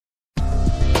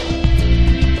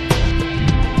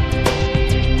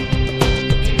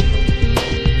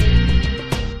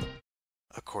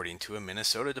to a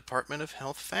Minnesota Department of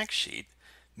Health fact sheet,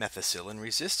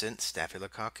 Methicillin-resistant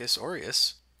Staphylococcus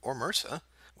aureus, or MRSA,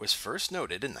 was first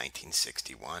noted in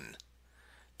 1961.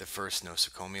 The first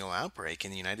nosocomial outbreak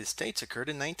in the United States occurred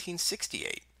in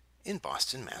 1968 in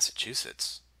Boston,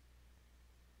 Massachusetts.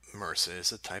 MRSA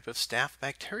is a type of staph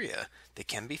bacteria that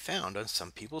can be found on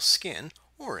some people's skin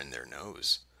or in their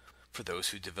nose. For those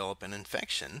who develop an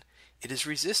infection, it is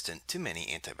resistant to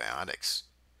many antibiotics.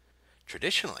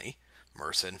 Traditionally,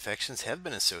 MRSA infections have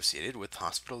been associated with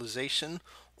hospitalization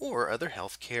or other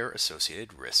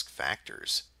healthcare-associated risk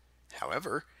factors.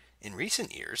 However, in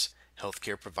recent years,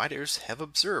 healthcare providers have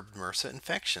observed MRSA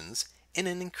infections in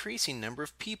an increasing number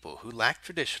of people who lack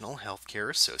traditional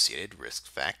healthcare-associated risk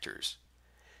factors.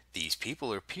 These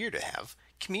people appear to have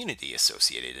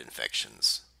community-associated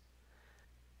infections.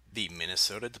 The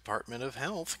Minnesota Department of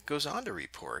Health goes on to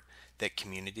report that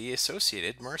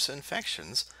community-associated MRSA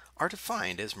infections are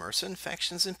defined as MRSA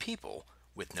infections in people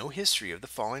with no history of the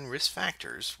following risk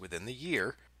factors within the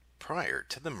year prior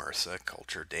to the MRSA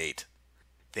culture date.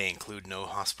 They include no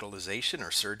hospitalization or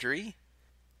surgery,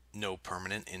 no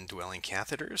permanent indwelling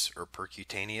catheters or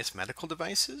percutaneous medical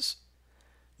devices,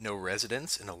 no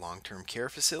residence in a long-term care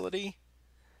facility,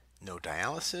 no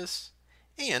dialysis,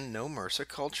 and no MRSA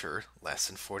culture less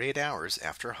than 48 hours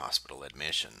after hospital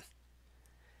admission.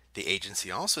 The agency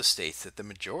also states that the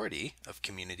majority of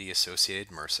community-associated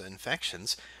MRSA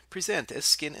infections present as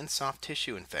skin and soft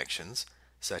tissue infections,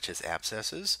 such as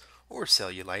abscesses or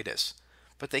cellulitis,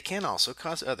 but they can also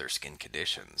cause other skin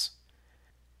conditions.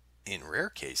 In rare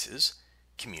cases,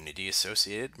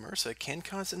 community-associated MRSA can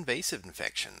cause invasive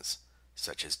infections,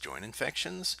 such as joint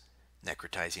infections,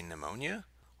 necrotizing pneumonia,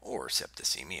 or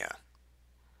septicemia.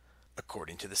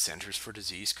 According to the Centers for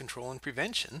Disease Control and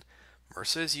Prevention,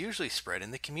 MRSA is usually spread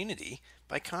in the community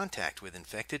by contact with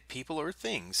infected people or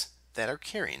things that are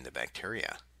carrying the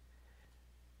bacteria.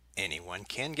 Anyone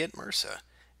can get MRSA,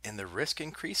 and the risk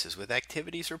increases with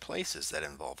activities or places that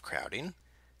involve crowding,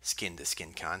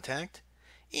 skin-to-skin contact,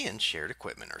 and shared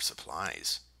equipment or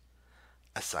supplies.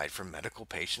 Aside from medical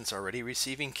patients already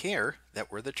receiving care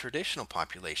that were the traditional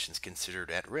populations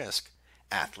considered at risk,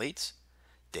 athletes,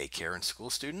 daycare and school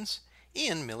students,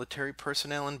 and military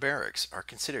personnel in barracks are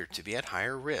considered to be at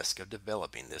higher risk of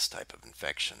developing this type of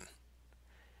infection.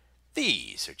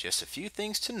 These are just a few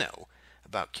things to know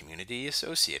about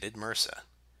community-associated MRSA.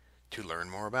 To learn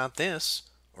more about this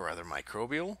or other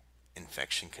microbial,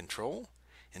 infection control,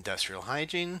 industrial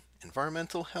hygiene,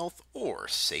 environmental health, or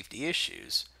safety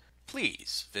issues,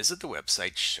 please visit the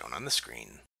website shown on the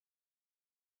screen.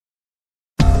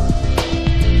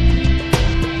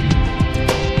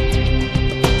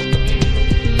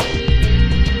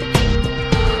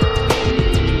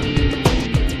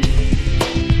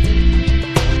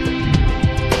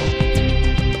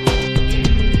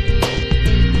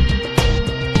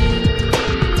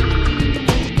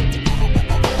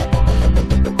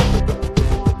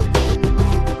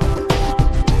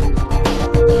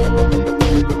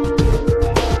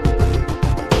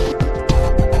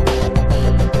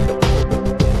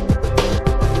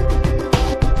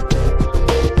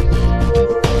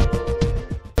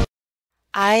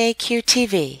 IAQ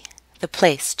TV, the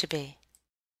place to be.